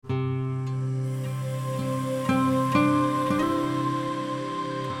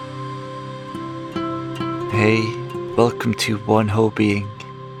Hey, welcome to One Whole Being.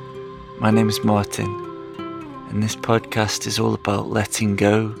 My name is Martin, and this podcast is all about letting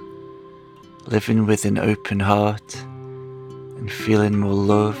go, living with an open heart, and feeling more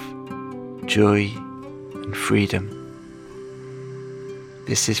love, joy, and freedom.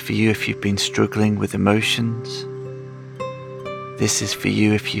 This is for you if you've been struggling with emotions. This is for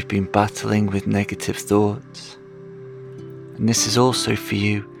you if you've been battling with negative thoughts. And this is also for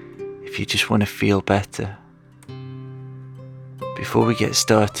you if you just want to feel better. Before we get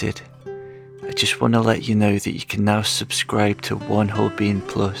started, I just want to let you know that you can now subscribe to One Whole Being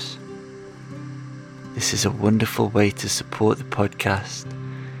Plus. This is a wonderful way to support the podcast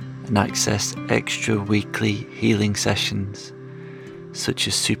and access extra weekly healing sessions such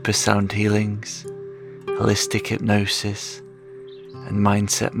as super sound healings, holistic hypnosis, and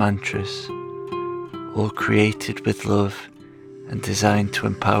mindset mantras, all created with love and designed to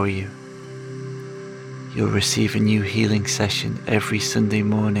empower you. You'll receive a new healing session every Sunday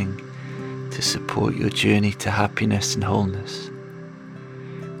morning to support your journey to happiness and wholeness.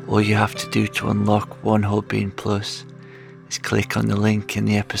 All you have to do to unlock One Whole Being Plus is click on the link in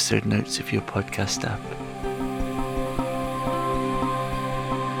the episode notes of your podcast app.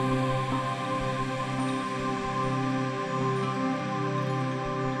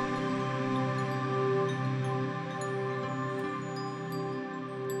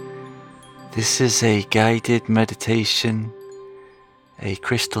 This is a guided meditation, a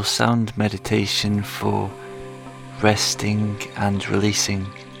crystal sound meditation for resting and releasing.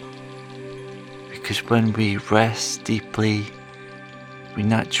 Because when we rest deeply, we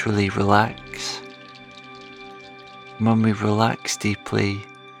naturally relax. When we relax deeply,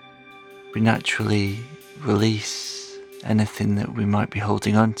 we naturally release anything that we might be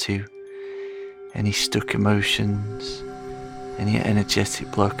holding on to, any stuck emotions, any energetic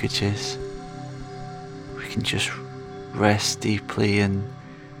blockages. We can just rest deeply and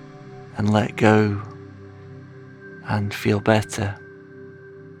let go and feel better.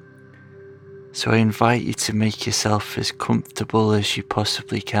 So I invite you to make yourself as comfortable as you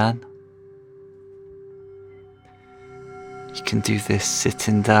possibly can. You can do this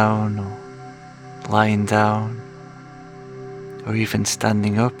sitting down or lying down or even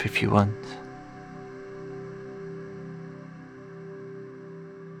standing up if you want.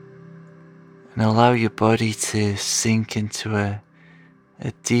 And allow your body to sink into a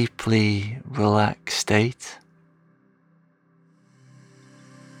deeply relaxed state.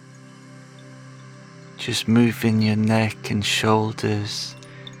 Just moving your neck and shoulders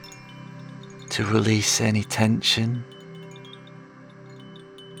to release any tension.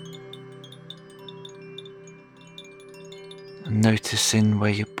 And noticing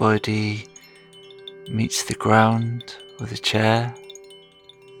where your body meets the ground or the chair.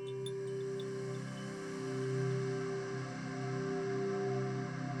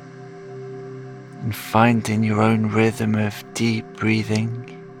 And finding your own rhythm of deep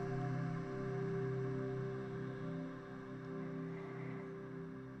breathing.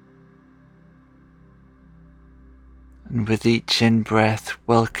 And with each in-breath,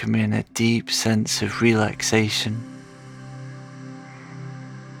 welcoming a deep sense of relaxation.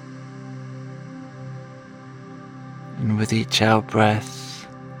 And with each out-breath,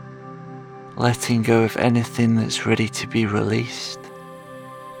 letting go of anything that's ready to be released.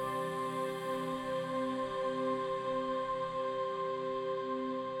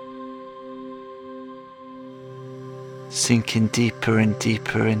 Sinking deeper and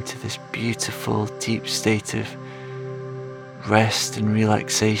deeper into this beautiful, deep state of rest and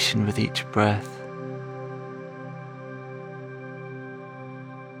relaxation with each breath.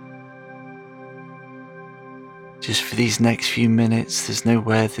 Just for these next few minutes, there's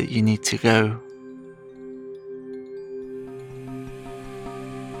nowhere that you need to go.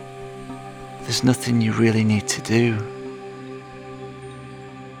 There's nothing you really need to do,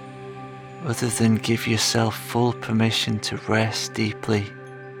 other than give yourself full permission to rest deeply,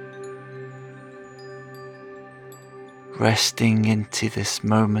 resting into this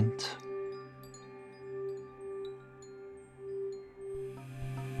moment.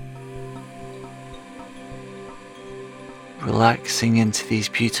 Relaxing into these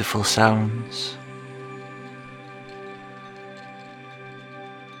beautiful sounds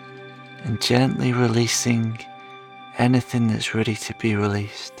and gently releasing anything that's ready to be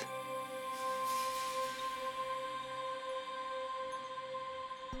released.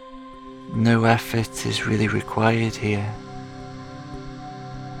 No effort is really required here.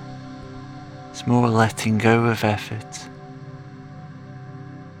 It's more letting go of effort,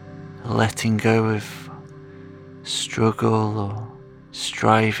 letting go of struggle or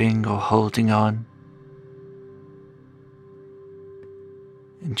striving or holding on.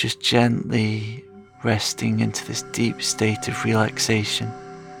 and just gently resting into this deep state of relaxation.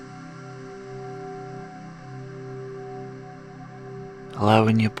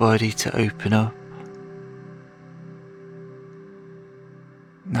 Allowing your body to open up,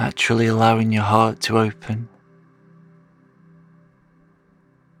 naturally allowing your heart to open,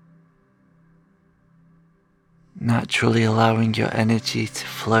 naturally allowing your energy to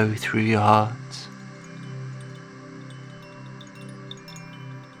flow through your heart.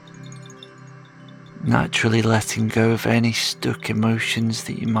 Naturally letting go of any stuck emotions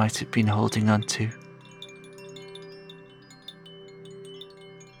that you might have been holding on to.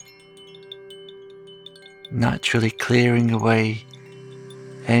 Naturally clearing away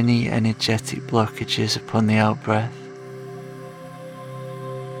any energetic blockages upon the out breath.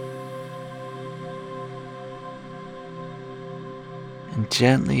 And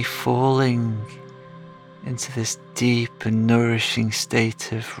gently falling into this deep and nourishing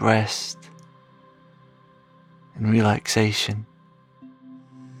state of rest and relaxation.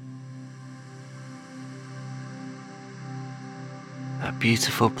 That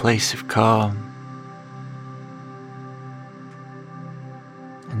beautiful place of calm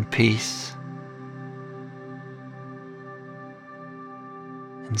and peace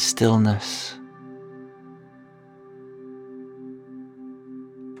and stillness.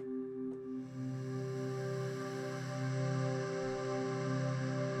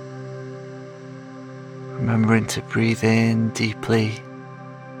 Remembering to breathe in deeply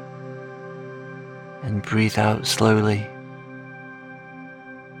and breathe out slowly.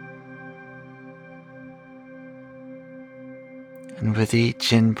 And with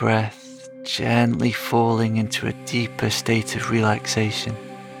each in-breath, gently falling into a deeper state of relaxation.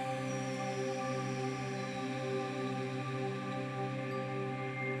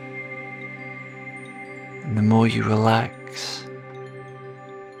 And the more you relax,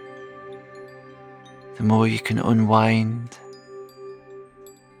 the more you can unwind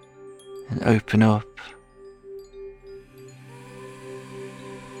and open up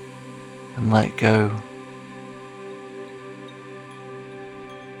and let go.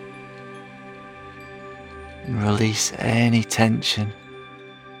 And release any tension.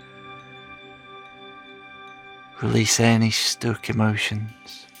 Release any stuck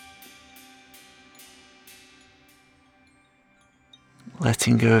emotions.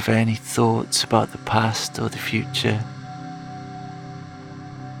 Letting go of any thoughts about the past or the future.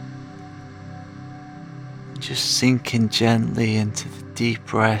 Just sinking gently into the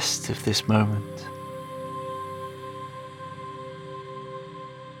deep rest of this moment.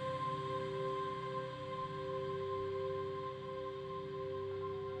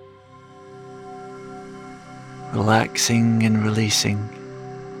 Relaxing and releasing.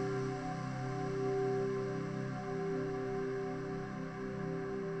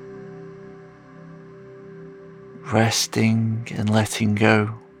 Resting and letting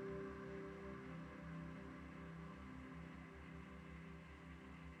go.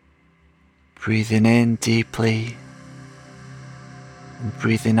 Breathing in deeply and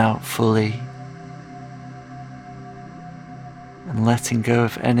breathing out fully. And letting go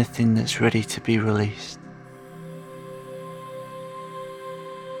of anything that's ready to be released.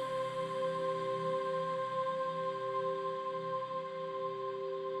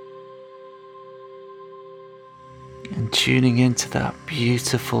 And tuning into that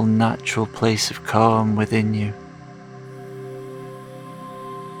beautiful natural place of calm within you.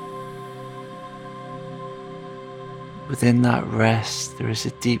 Within that rest, there is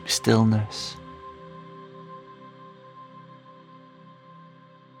a deep stillness.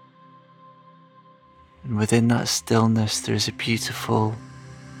 And within that stillness, there is a beautiful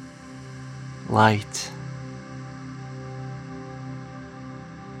light.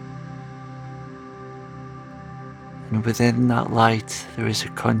 And within that light, there is a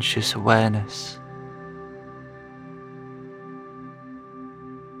conscious awareness.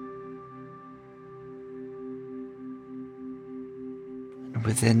 And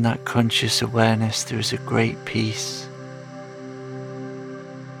within that conscious awareness, there is a great peace.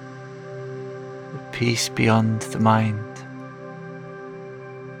 The peace beyond the mind.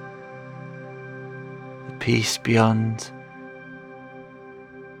 The peace beyond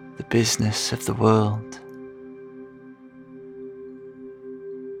the business of the world.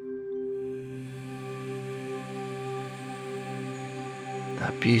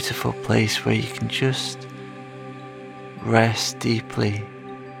 That beautiful place where you can just rest deeply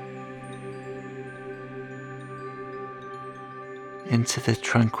into the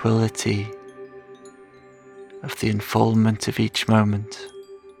tranquility of the unfoldment of each moment.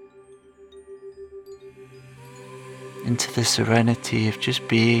 into the serenity of just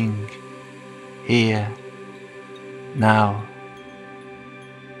being here, now,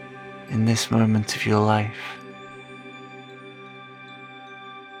 in this moment of your life.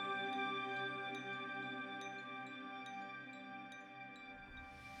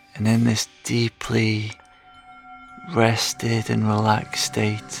 And in this deeply rested and relaxed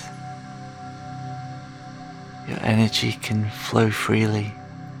state, your energy can flow freely.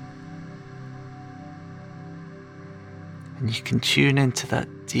 And you can tune into that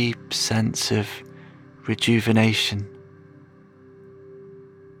deep sense of rejuvenation,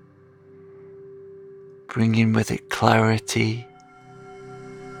 bringing with it clarity,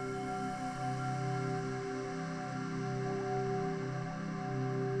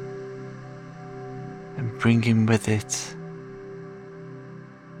 and bringing with it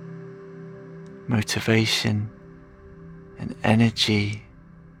motivation and energy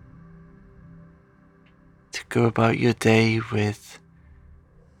to go about your day with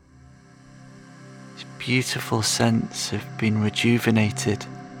this beautiful sense of being rejuvenated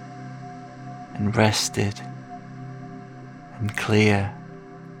and rested and clear.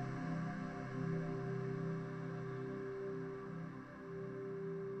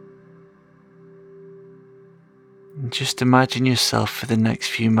 And just imagine yourself for the next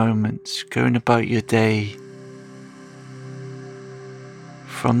few moments going about your day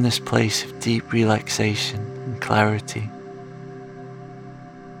from this place of deep relaxation and clarity.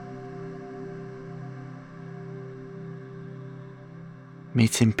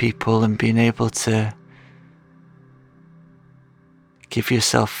 Meeting people and being able to give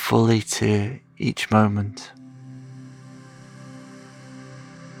yourself fully to each moment.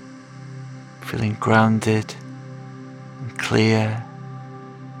 Feeling grounded and clear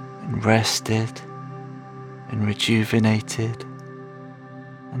and rested and rejuvenated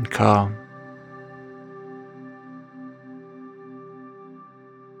and calm.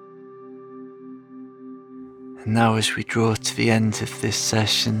 And now, as we draw to the end of this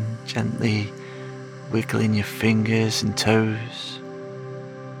session, gently wiggling your fingers and toes,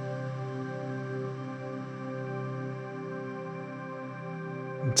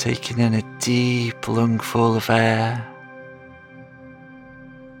 and taking in a deep lungful of air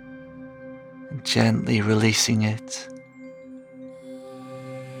and gently releasing it,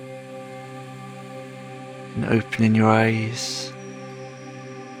 and opening your eyes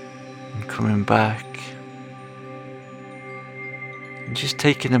and coming back, and just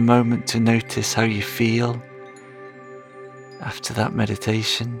taking a moment to notice how you feel after that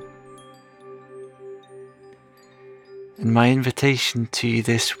meditation. And my invitation to you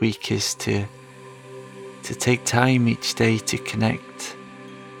this week is to take time each day to connect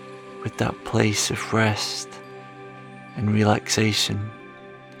with that place of rest and relaxation.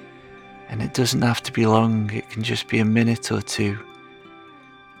 And it doesn't have to be long, it can just be a minute or two.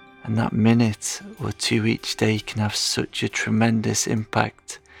 And that minute or two each day can have such a tremendous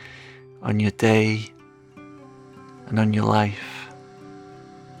impact on your day and on your life.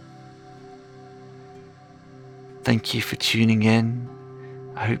 Thank you for tuning in.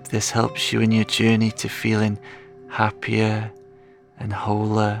 I hope this helps you in your journey to feeling happier and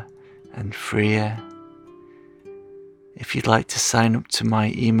wholer and freer. If you'd like to sign up to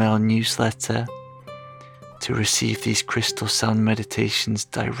my email newsletter to receive these crystal sound meditations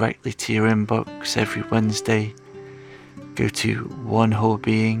directly to your inbox every Wednesday, go to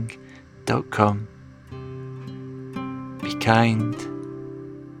onewholebeing.com. Be kind,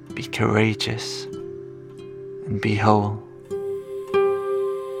 be courageous, and be whole.